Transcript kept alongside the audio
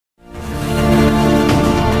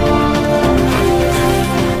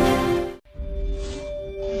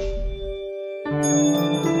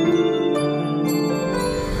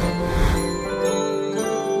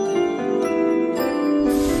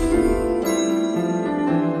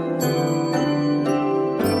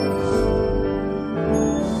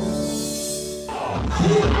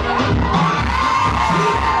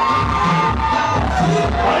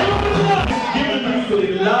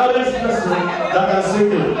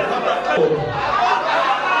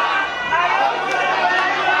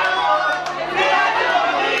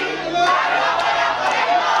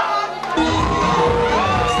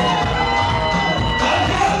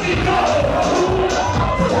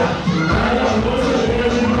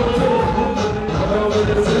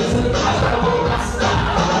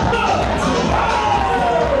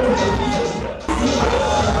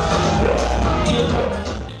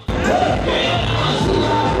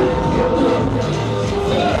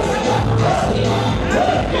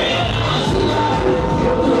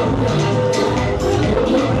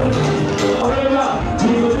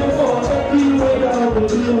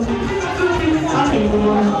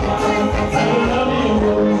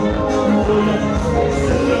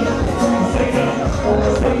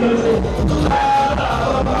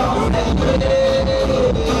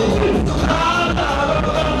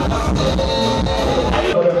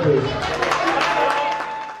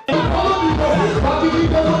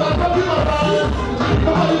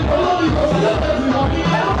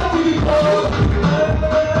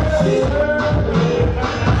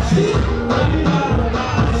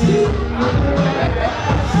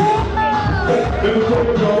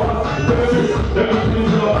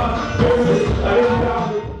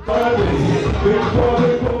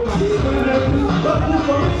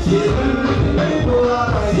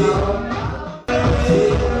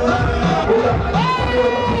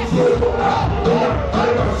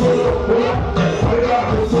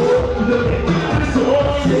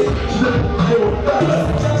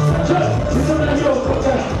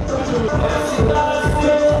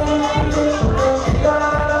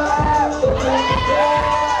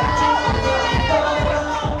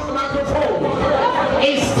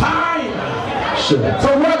It's time to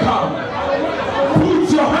welcome.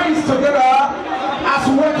 Put your hands together as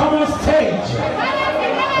we welcome on stage.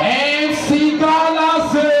 MC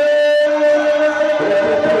ALIZEE.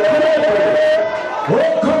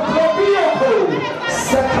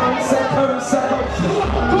 Second.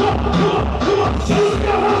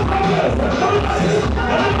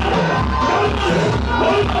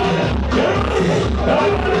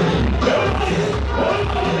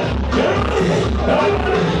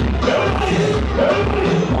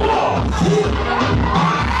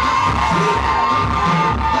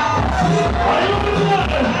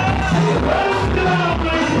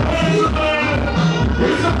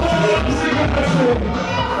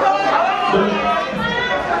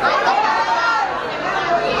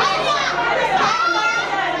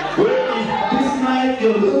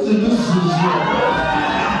 You're going to do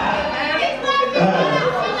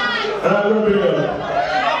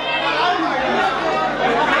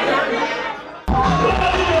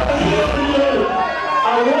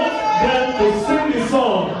I want them to sing the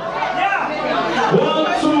song.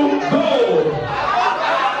 1, 2, go.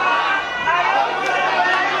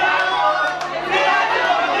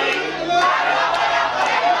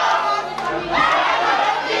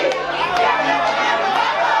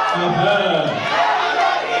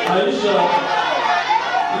 Are you sure?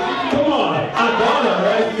 Come on, I'm gonna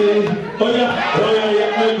right there. Oh yeah,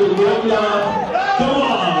 come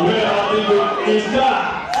on, where are you? Is that?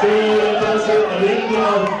 Say, let's go,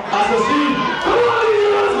 as a scene. Come on,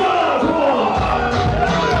 let's go, come on.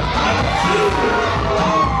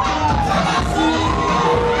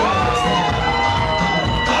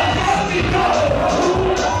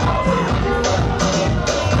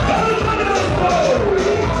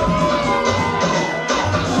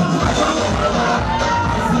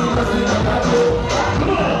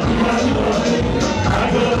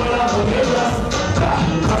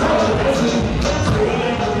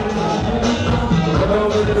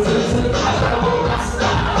 Come on.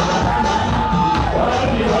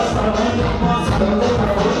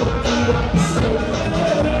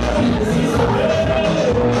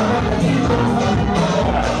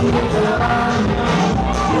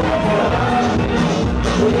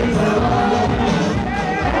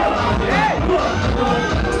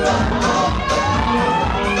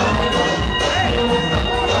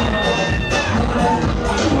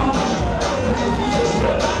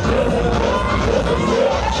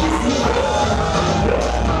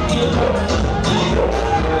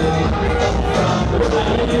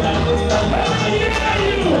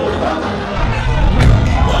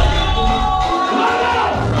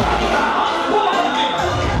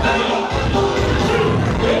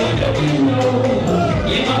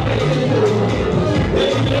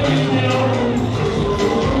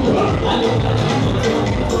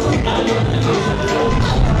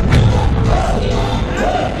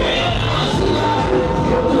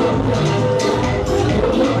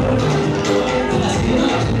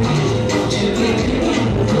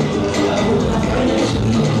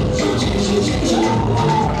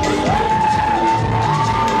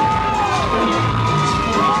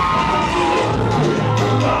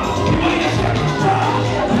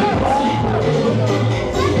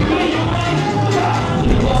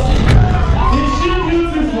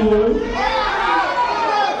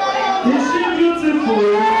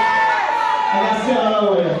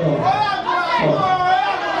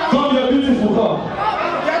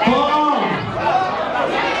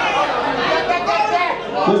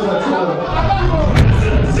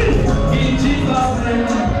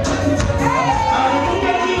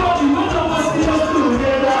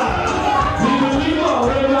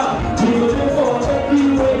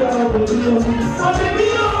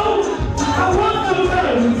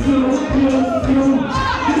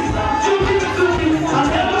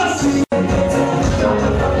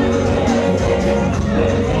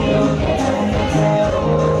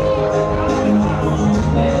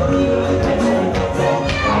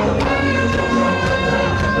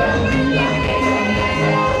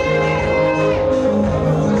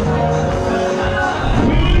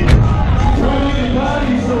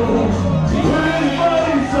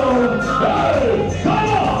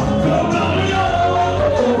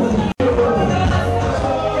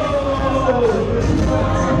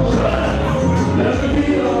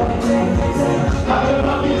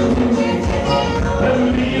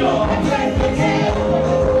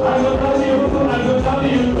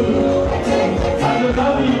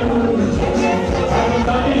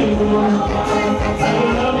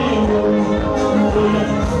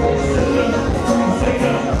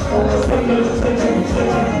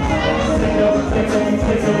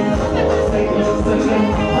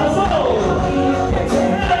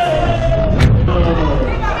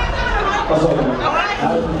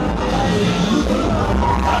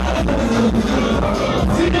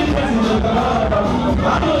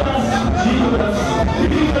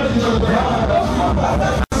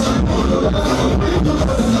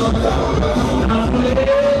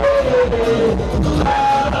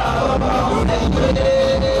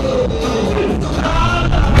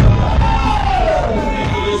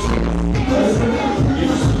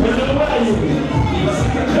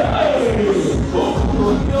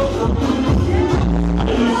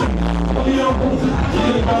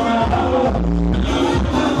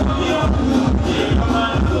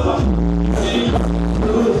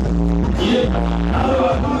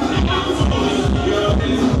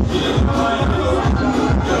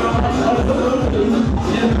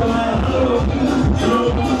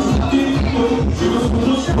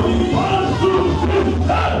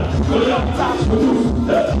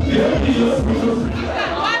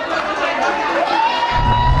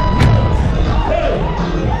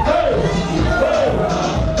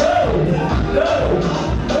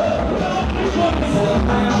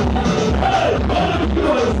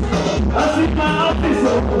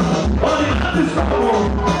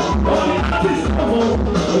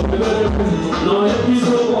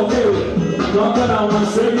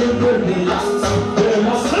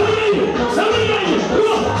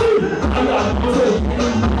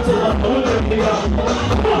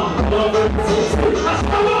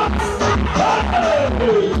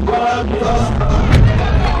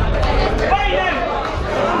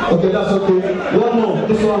 Okay, that's okay. One more.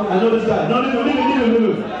 This one. I know this guy. No.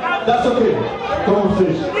 That's okay. Come on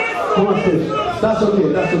stage. Come on stage. That's okay.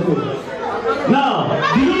 That's okay. Now,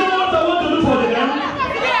 do you know what I want to do for them?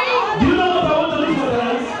 Do you know what I want to do for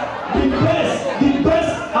them? The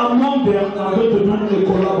best among them are going to do a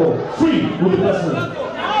collabo free with the person.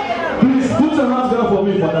 Please put your hands together for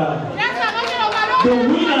me for that. The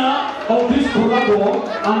winner of this collabo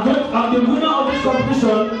and the winner of this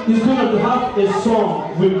competition is going to have a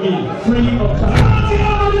song with me, free of charge.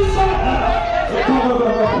 Come.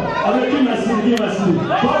 I mean, give my CD.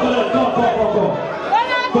 Come.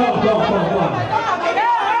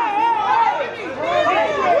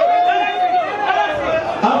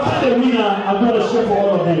 After the winner, I'm going to share for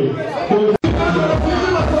all of you.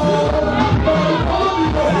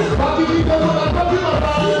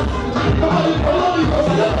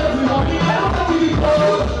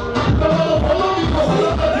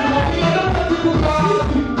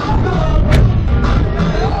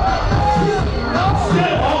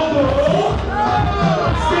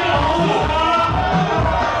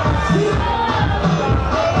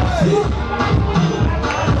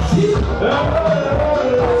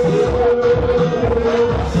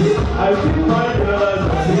 I think my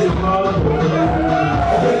brothers is not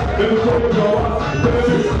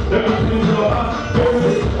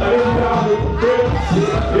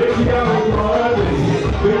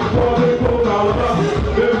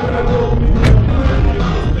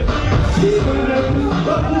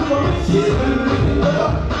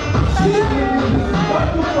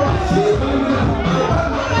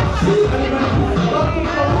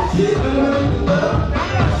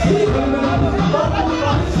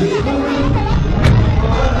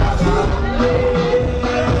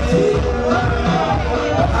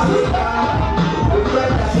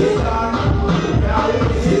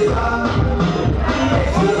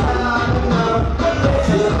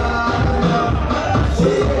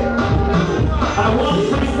I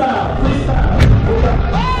want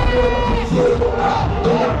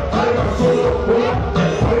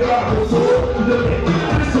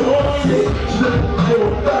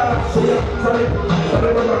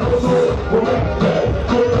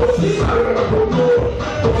We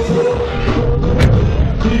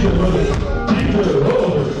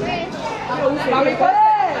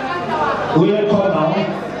are called now.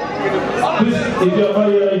 Please, if you are not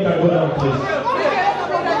here, you can go down, please.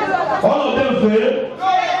 All of them fail.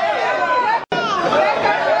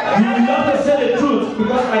 You will have to say the truth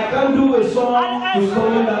because I can't do a song to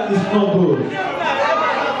someone that is not good.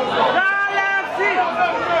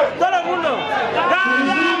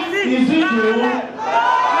 Is it true?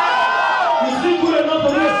 Is it good enough to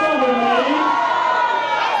do a song with me?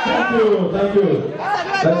 Thank you, thank you,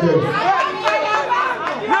 thank you.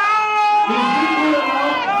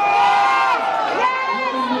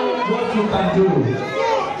 You can do.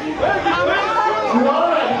 You are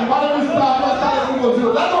right.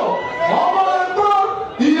 That's all.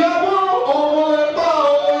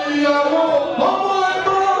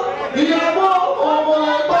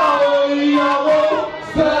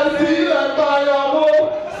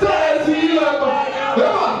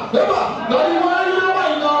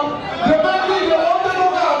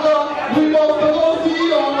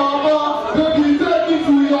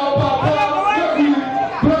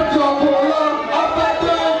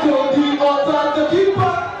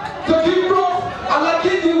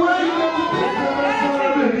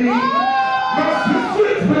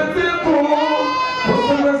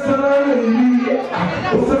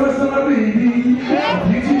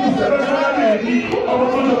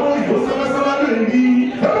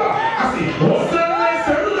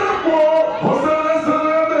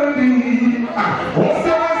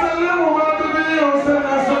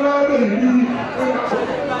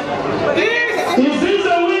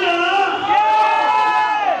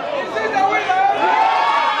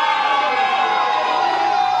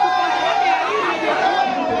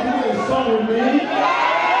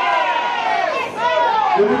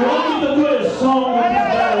 If you want me to do a song with this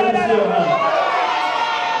guy, let's see your hand.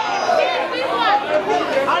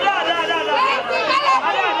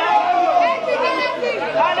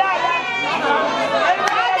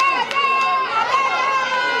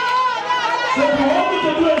 So if you want me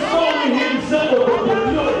to do a song with him, send it to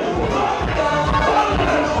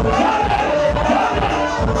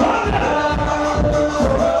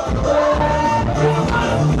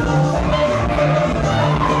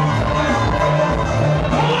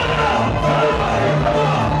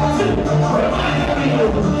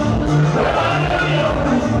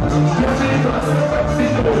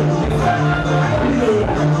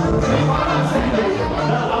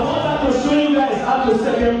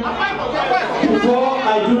before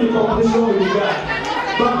I do the competition with the guy.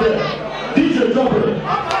 Back there, DJ drop it.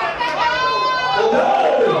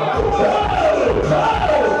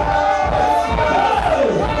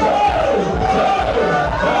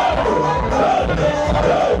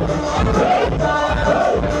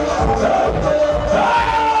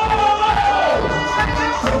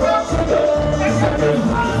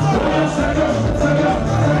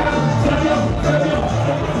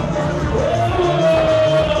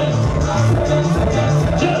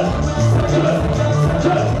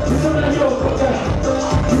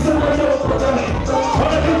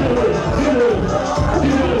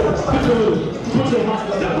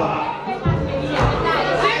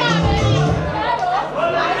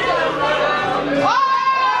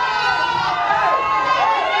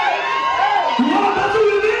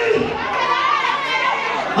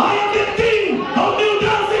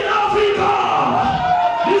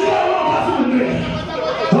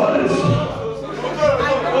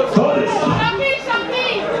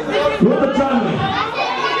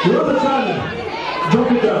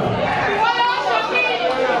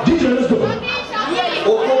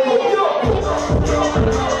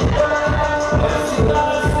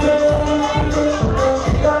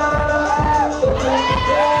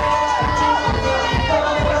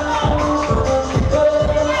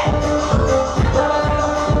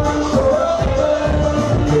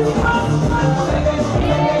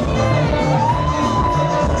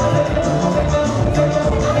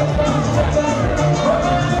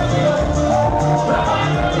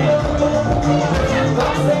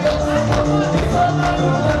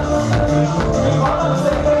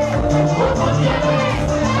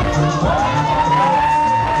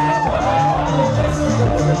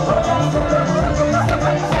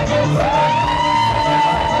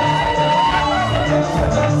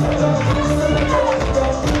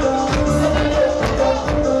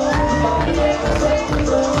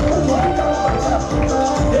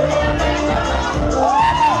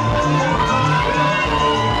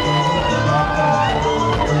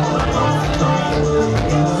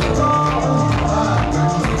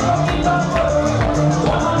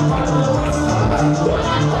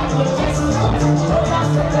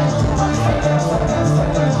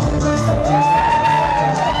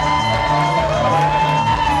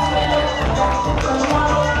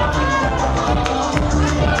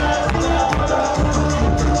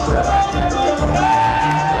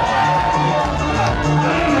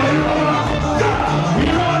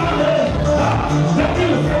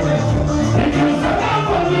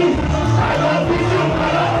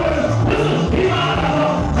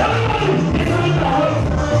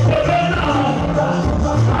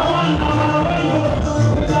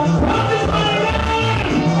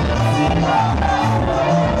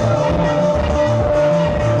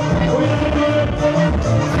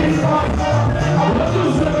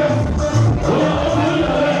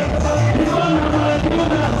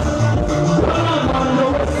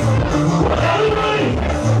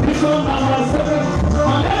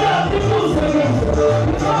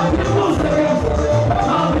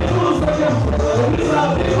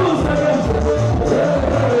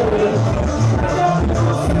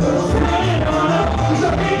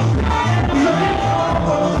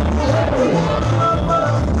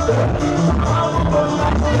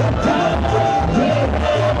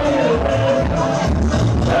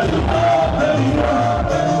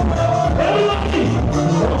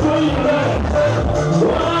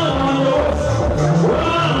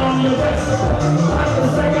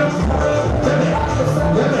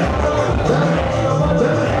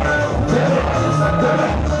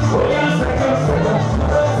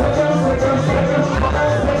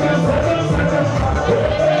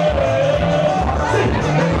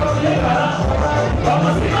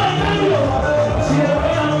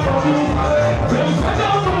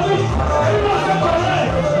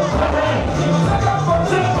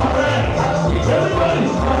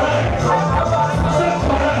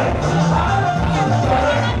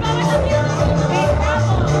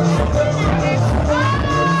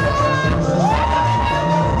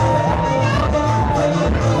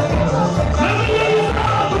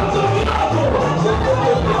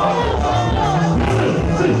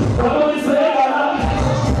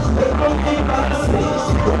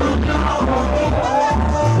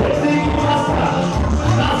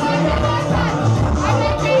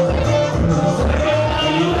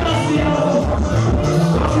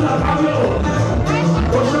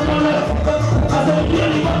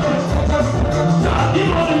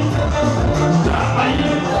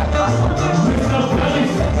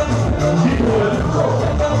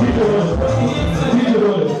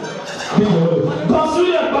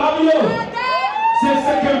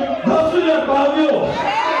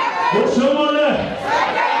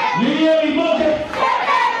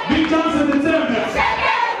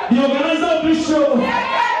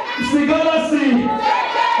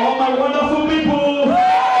 All my wonderful people.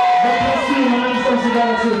 God bless you,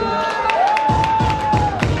 man.